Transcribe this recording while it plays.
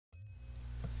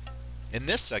In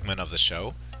this segment of the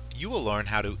show, you will learn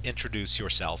how to introduce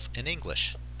yourself in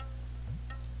English.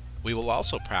 We will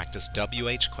also practice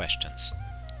WH questions.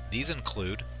 These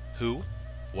include who,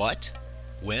 what,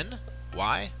 when,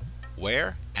 why,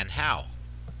 where, and how.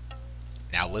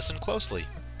 Now listen closely.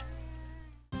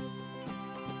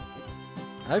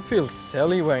 I feel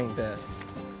silly wearing this.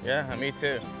 Yeah, me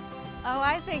too. Oh,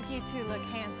 I think you two look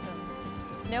handsome.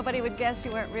 Nobody would guess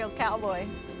you weren't real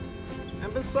cowboys.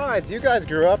 And besides, you guys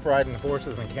grew up riding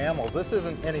horses and camels. This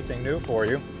isn't anything new for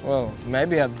you. Well,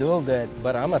 maybe Abdul did,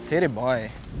 but I'm a city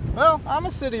boy. Well, I'm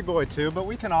a city boy too, but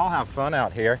we can all have fun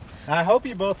out here. I hope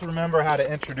you both remember how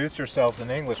to introduce yourselves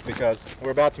in English because we're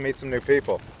about to meet some new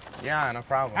people. Yeah, no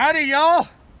problem. Howdy, y'all.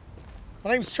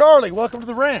 My name's Charlie. Welcome to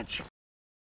the ranch.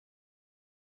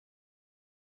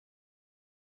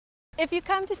 If you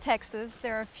come to Texas,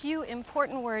 there are a few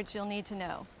important words you'll need to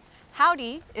know.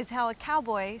 Howdy is how a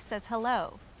cowboy says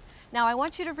hello. Now I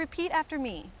want you to repeat after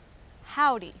me.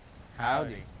 Howdy.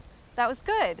 Howdy. That was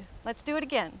good. Let's do it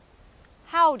again.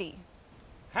 Howdy.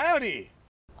 Howdy.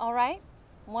 All right,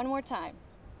 one more time.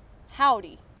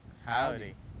 Howdy.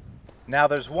 Howdy. Now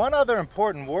there's one other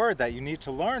important word that you need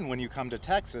to learn when you come to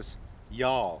Texas,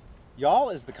 y'all.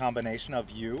 Y'all is the combination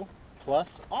of you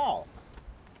plus all.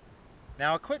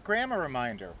 Now a quick grammar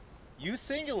reminder. You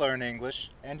singular in English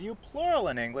and you plural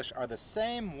in English are the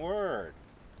same word.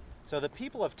 So the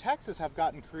people of Texas have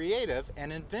gotten creative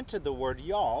and invented the word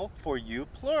y'all for you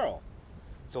plural.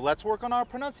 So let's work on our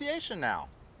pronunciation now.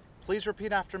 Please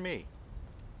repeat after me.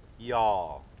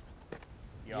 Y'all.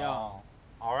 Y'all.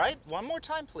 All right, one more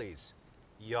time please.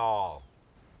 Y'all.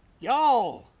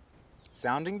 Y'all.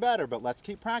 Sounding better, but let's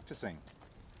keep practicing.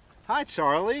 Hi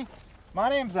Charlie. My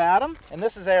name's Adam and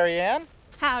this is Ariane.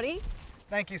 Howdy.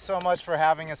 Thank you so much for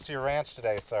having us to your ranch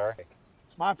today, sir.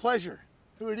 It's my pleasure.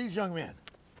 Who are these young men?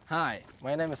 Hi,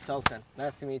 my name is Sultan.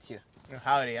 Nice to meet you.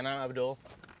 Howdy, and I'm Abdul.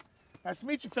 Nice to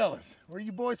meet you fellas. Where are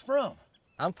you boys from?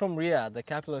 I'm from Riyadh, the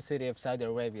capital city of Saudi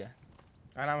Arabia.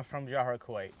 And I'm from Johor,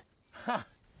 Kuwait.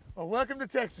 Well, welcome to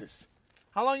Texas.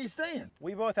 How long you staying?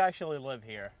 We both actually live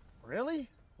here. Really?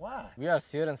 Why? We are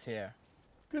students here.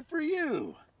 Good for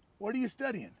you. What are you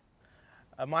studying?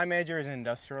 My major is in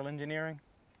industrial engineering.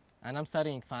 And I'm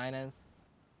studying finance.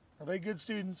 Are they good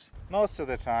students? Most of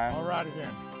the time. All righty then.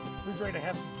 Who's ready to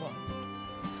have some fun?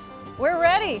 We're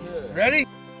ready. Ready?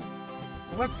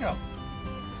 Well, let's go.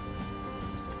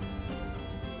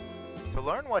 To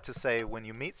learn what to say when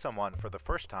you meet someone for the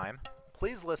first time,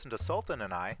 please listen to Sultan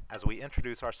and I as we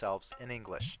introduce ourselves in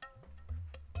English.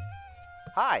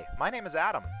 Hi, my name is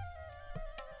Adam.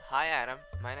 Hi Adam,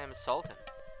 my name is Sultan.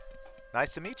 Nice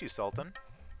to meet you, Sultan.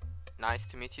 Nice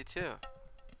to meet you too.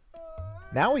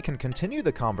 Now we can continue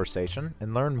the conversation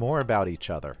and learn more about each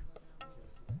other.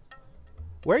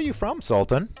 Where are you from,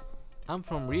 Sultan? I'm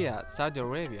from Riyadh, Saudi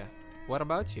Arabia. What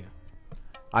about you?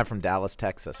 I'm from Dallas,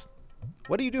 Texas.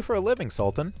 What do you do for a living,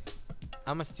 Sultan?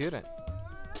 I'm a student.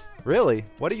 Really?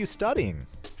 What are you studying?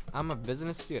 I'm a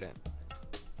business student.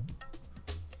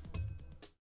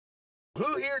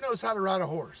 Who here knows how to ride a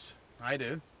horse? I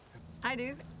do. I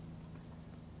do.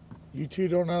 You two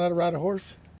don't know how to ride a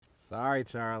horse? Sorry,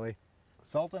 Charlie.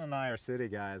 Sultan and I are city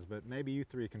guys, but maybe you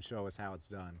three can show us how it's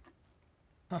done.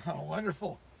 Oh,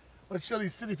 wonderful. Let's show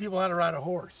these city people how to ride a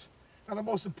horse. Now, the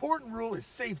most important rule is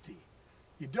safety.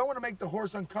 You don't want to make the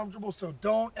horse uncomfortable, so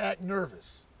don't act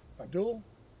nervous. Abdul,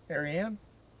 Ariane,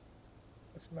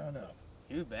 let's mount up.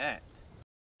 You bet.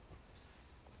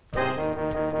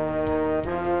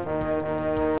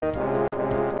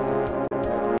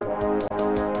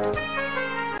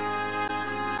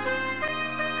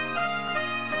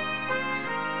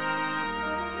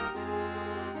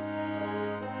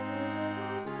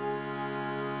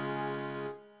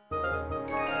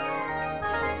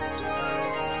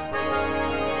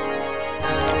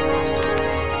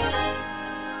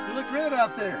 You look great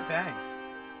out there. Thanks.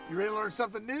 You ready to learn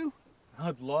something new?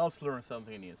 I'd love to learn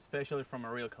something new, especially from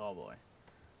a real cowboy.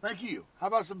 Thank you. How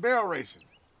about some barrel racing?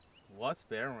 What's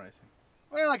barrel racing?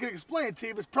 Well, I can explain it to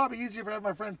you, but it's probably easier if I have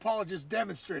my friend Paula just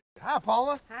demonstrate. Hi,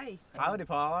 Paula. Hi. Howdy,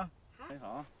 Paula. Hi.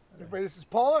 Paula. Everybody, this is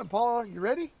Paula. And Paula, you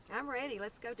ready? I'm ready.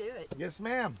 Let's go do it. Yes,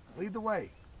 ma'am. Lead the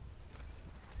way.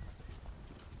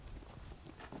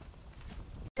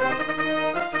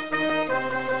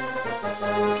 That's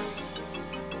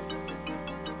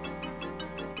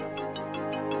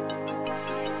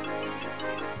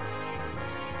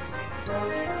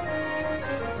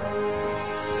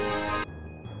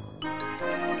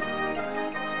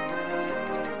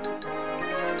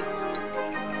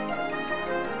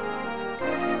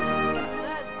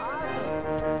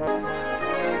awesome.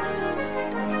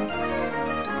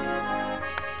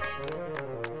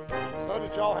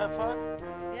 Did y'all have fun?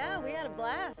 Yeah, we had a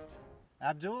blast.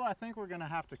 Abdul, I think we're going to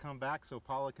have to come back so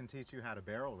Paula can teach you how to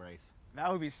barrel race. That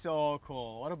would be so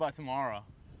cool. What about tomorrow?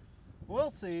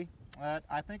 We'll see.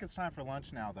 I think it's time for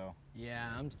lunch now, though. Yeah,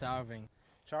 I'm starving.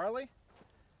 Charlie,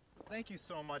 thank you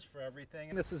so much for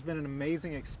everything. This has been an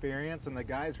amazing experience, and the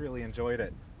guys really enjoyed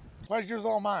it. Pleasure's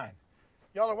all mine.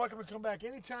 Y'all are welcome to come back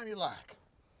anytime you like.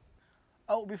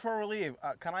 Oh, before we leave,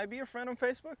 can I be your friend on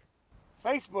Facebook?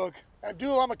 Facebook?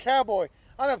 Abdul, I'm a cowboy.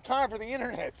 I don't have time for the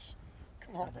internets.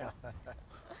 Come on now.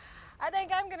 I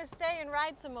think I'm gonna stay and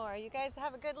ride some more. You guys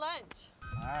have a good lunch.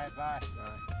 All right, bye.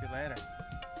 See you later.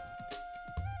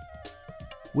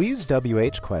 We use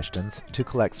WH questions to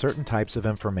collect certain types of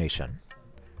information.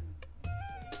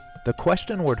 The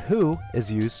question word who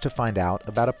is used to find out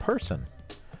about a person.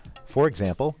 For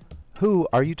example, who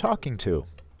are you talking to?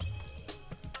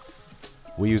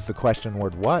 We use the question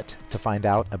word what to find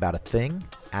out about a thing,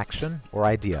 action, or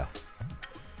idea.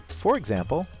 For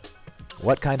example,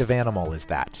 what kind of animal is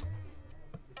that?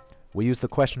 We use the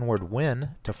question word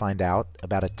when to find out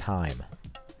about a time.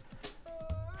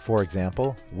 For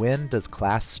example, when does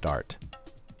class start?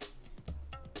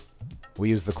 We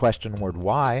use the question word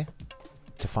why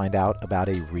to find out about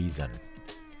a reason.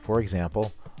 For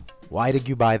example, why did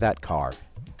you buy that car?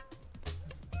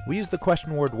 We use the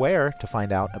question word where to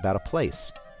find out about a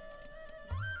place.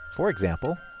 For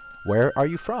example, where are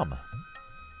you from?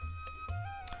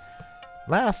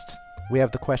 Last, we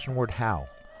have the question word how.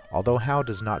 Although how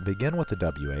does not begin with a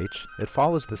WH, it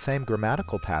follows the same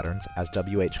grammatical patterns as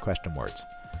WH question words.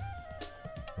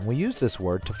 And we use this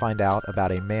word to find out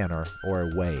about a manner or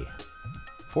a way.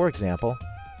 For example,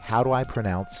 how do I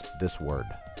pronounce this word?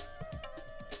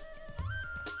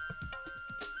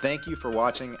 Thank you for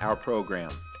watching our program.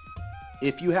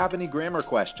 If you have any grammar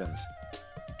questions,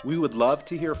 we would love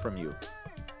to hear from you.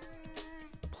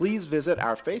 Please visit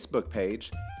our Facebook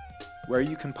page where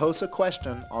you can post a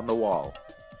question on the wall.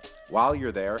 While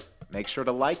you're there, make sure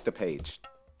to like the page.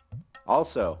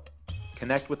 Also,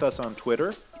 connect with us on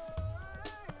Twitter,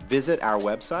 visit our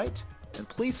website, and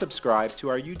please subscribe to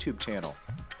our YouTube channel.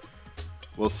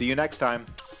 We'll see you next time.